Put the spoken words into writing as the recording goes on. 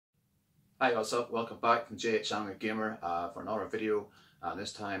Hi, what's up? Welcome back from JHAnimeGamer for another video.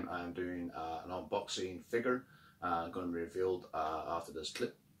 This time I'm doing an unboxing figure. Going to be revealed after this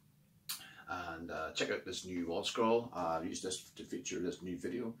clip. And check out this new wall scroll. I've used this to feature this new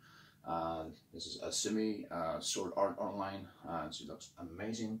video. This is JHAnimeGamer Sword Art Online. So it looks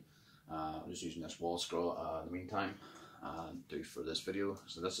amazing. I'm just using this wall scroll in the meantime for this video.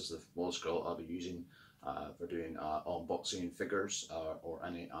 So this is the wall scroll I'll be using for doing unboxing figures or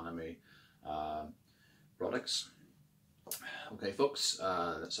any anime products. Okay folks,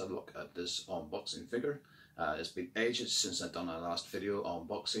 let's have a look at this unboxing figure. It's been ages since I've done a last video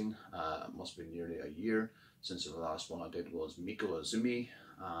unboxing. It must be nearly a year since the last one I did was Miko Azumi,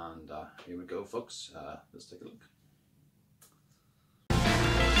 and here we go folks, let's take a look.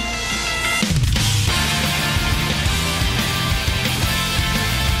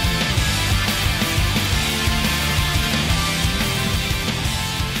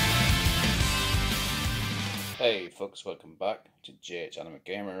 Hey folks, welcome back to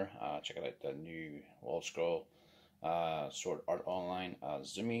JHAnimeGamer. Check out the new wall scroll Sword Art Online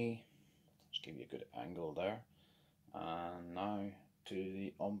JHAnimeGamer. Just give you a good angle there. And now to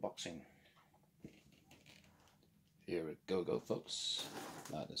the unboxing. Here we go folks.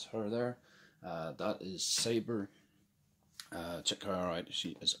 That is her there. That is Saber. Check her out,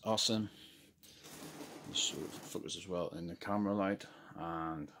 she is awesome. Just focus as well in the camera light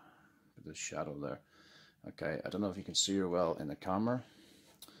and the shadow there. Okay, I don't know if you can see her well in the camera.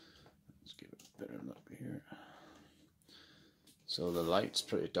 Let's give it a better look here. So the light's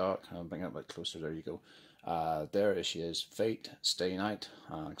pretty dark. I'll bring it a bit closer. There you go. There she is, Fate Stay Night.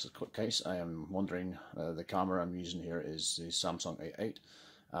 Just a quick case. I am wondering, the camera I'm using here is the Samsung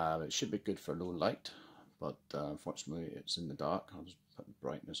A8. It should be good for low light, but unfortunately it's in the dark. I'll just put the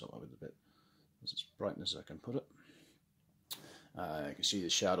brightness up a bit. This is brightness I can put it. You can see the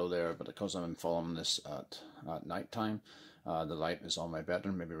shadow there, but because I'm following this at night time, the light is on my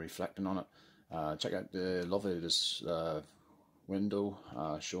bedroom, maybe reflecting on it. Check out the lovely this window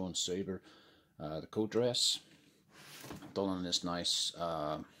showing Saber, the coat dress, done in this nice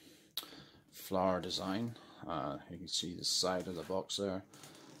flower design. You can see the side of the box there,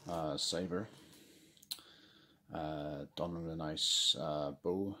 Saber, done with a nice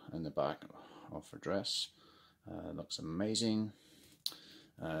bow in the back of her dress. Looks amazing.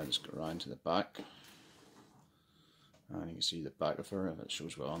 Just go around to the back, and you can see the back of her if it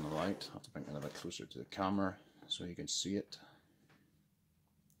shows well on the light. I have to bring it a bit closer to the camera so you can see it.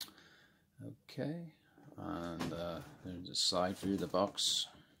 Okay, and there's a side view of the box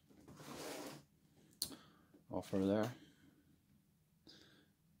of her there.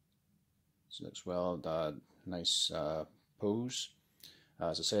 So looks well, nice pose.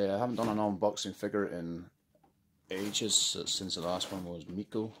 As I say, I haven't done an unboxing figure in ages since the last one was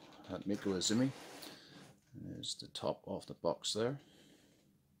Miko Azumi. There's the top of the box there.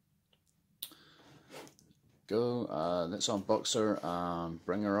 Go, let's unbox her and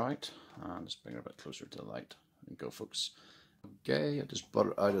bring her out. Just bring her a bit closer to the light. There you go folks. Okay, I just brought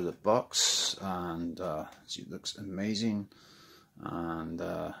her out of the box, and she looks amazing. And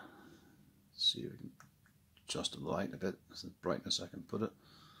see if we can adjust the light a bit, that's the brightness I can put it.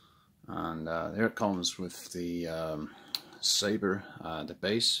 And there it comes with the Saber, the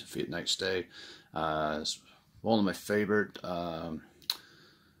base, Fate Night Stay. It's one of my favourite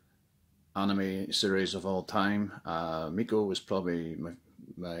anime series of all time. Miko was probably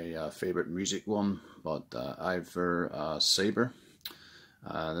my favourite music one, but I've Saber.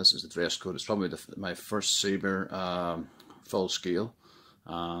 This is the dress code. It's probably my first Saber full scale.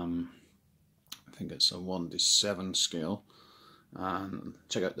 I think it's a 1:7 scale. And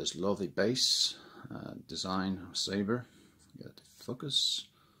check out this lovely base design of Saber. Get it to focus.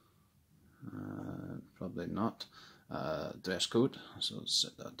 Probably not. Dress code, so let's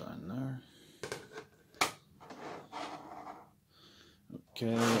set that down there.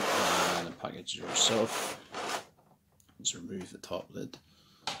 Okay, and the package yourself. Let's remove the top lid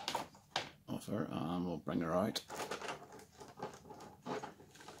of her and we'll bring her out.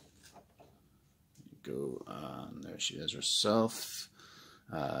 Go, and there she is herself.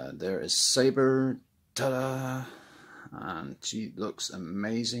 There is Saber, ta-da! And she looks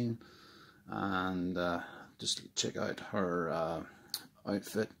amazing. And just check out her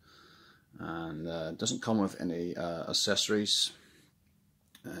outfit. And doesn't come with any accessories.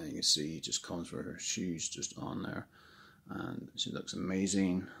 You can see it just comes with her shoes just on there, and she looks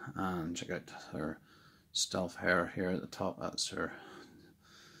amazing. And check out her stealth hair here at the top. That's her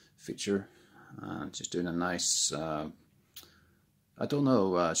feature. And she's doing a nice, I don't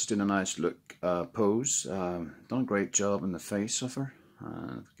know, she's doing a nice look pose. Done a great job in the face of her.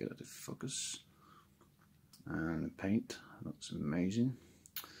 and get it to focus. And the paint looks amazing.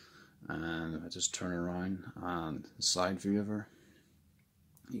 And if I just turn around and the side view of her,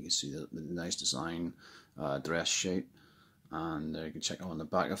 you can see the nice design, dress shape, and you can check on the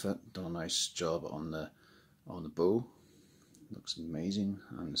back of it. Done a nice job on the bow. Looks amazing,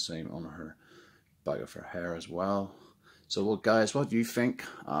 and the same on her back of her hair as well. So, well, guys, what do you think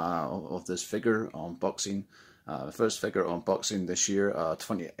of this figure unboxing? The first figure unboxing this year,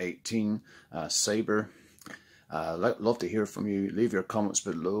 2018, Saber. Love to hear from you. Leave your comments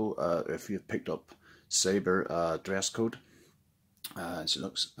below if you've picked up Saber dress code. She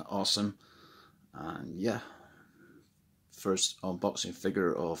looks awesome, and yeah, first unboxing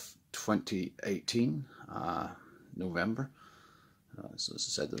figure of 2018, November. So as I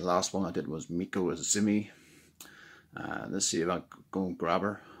said, the last one I did was Miko Izumi. Let's see if I go and grab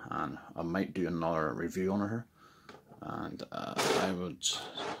her, and I might do another review on her. And I would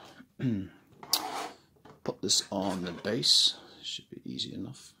put this on the base. Should be easy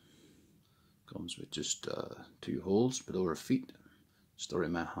enough. Comes with just 2 holes below her feet. Story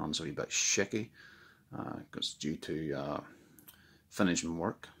my hands are a bit shaky because due to finishing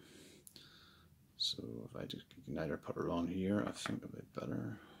work. So if I just can either put her on here, I think it'll be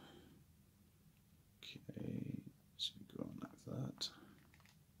better. Okay, so go on like that.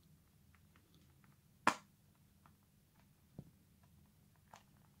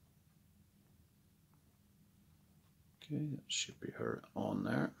 Okay, that should be her on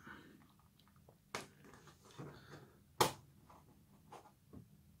there.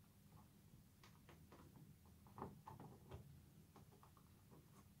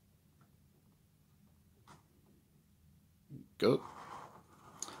 Go.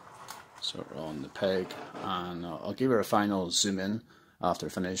 So we're on the peg, and I'll give her a final zoom in after I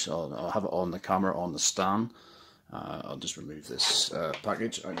finish. I'll have it on the camera on the stand. I'll just remove this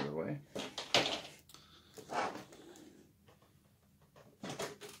package out of the way.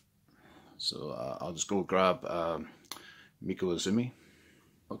 So I'll just go grab Miko Izumi.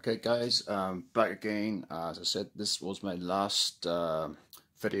 Okay guys, back again. As I said, this was my last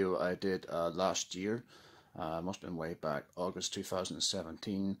video I did last year. Must have been way back, August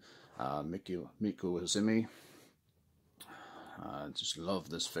 2017. Miko Izumi. Just love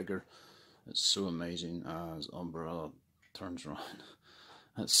this figure. It's so amazing. His umbrella turns around.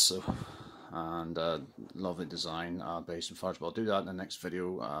 That's so, and lovely design based in Flash. I'll do that in the next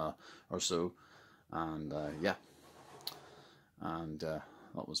video or so. And yeah, and that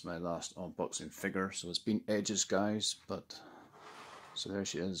was my last unboxing figure. So it's been ages, guys, but so there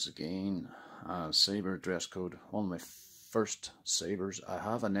she is again. Saber dress code, one of my first Sabers. I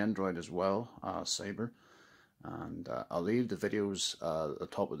have an Android as well, Saber, and I'll leave the videos at the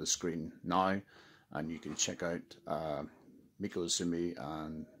top of the screen now, and you can check out Miko Izumi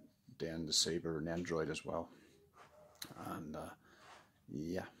and then the Saber and Android as well. And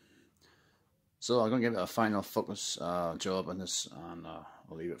yeah, so I'm going to give it a final focus job on this, and I'll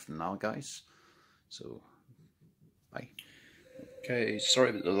leave it for now, guys. So bye. Okay,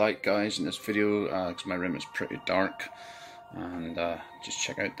 sorry about the light, guys, in this video because my room is pretty dark. And just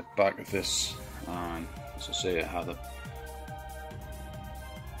check out the back of this. And as I say, I have put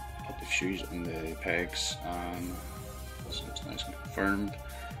the shoes in the pegs, and so it's nice and confirmed.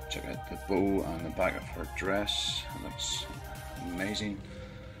 Check out the bow and the back of her dress. It looks amazing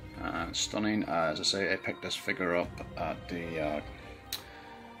and stunning. As I say, I picked this figure up at the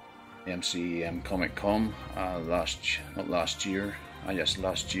MCM Comic Con last year,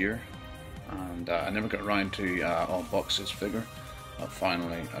 and I never got around to unbox this figure, but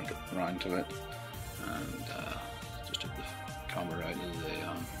finally I got around to it, and just took the camera out of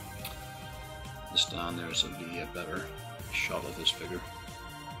the stand there so it'll be a better shot of this figure.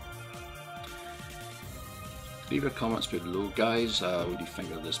 Leave your comments below, guys. What do you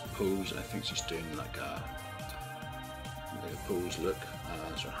think of this pose? I think she's doing like a pose look.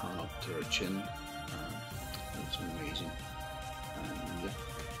 Has her hand up to her chin. That's amazing. And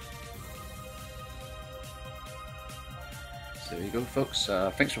so there you go, folks.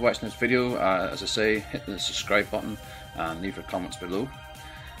 Thanks for watching this video. As I say, hit the subscribe button and leave your comments below.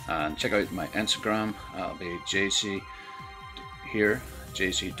 And check out my Instagram. It'll be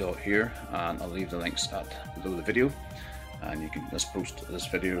jc.here, and I'll leave the links below the video. And you can post this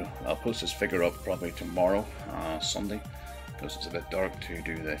video. I'll post this figure up probably tomorrow, Sunday, because it's a bit dark to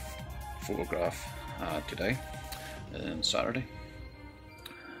do the photograph today and Saturday.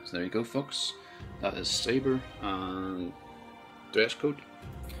 So there you go, folks. That is Saber and dress code.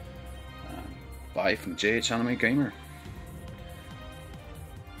 Bye from JHAnimeGamer.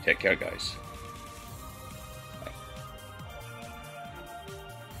 Take care, guys.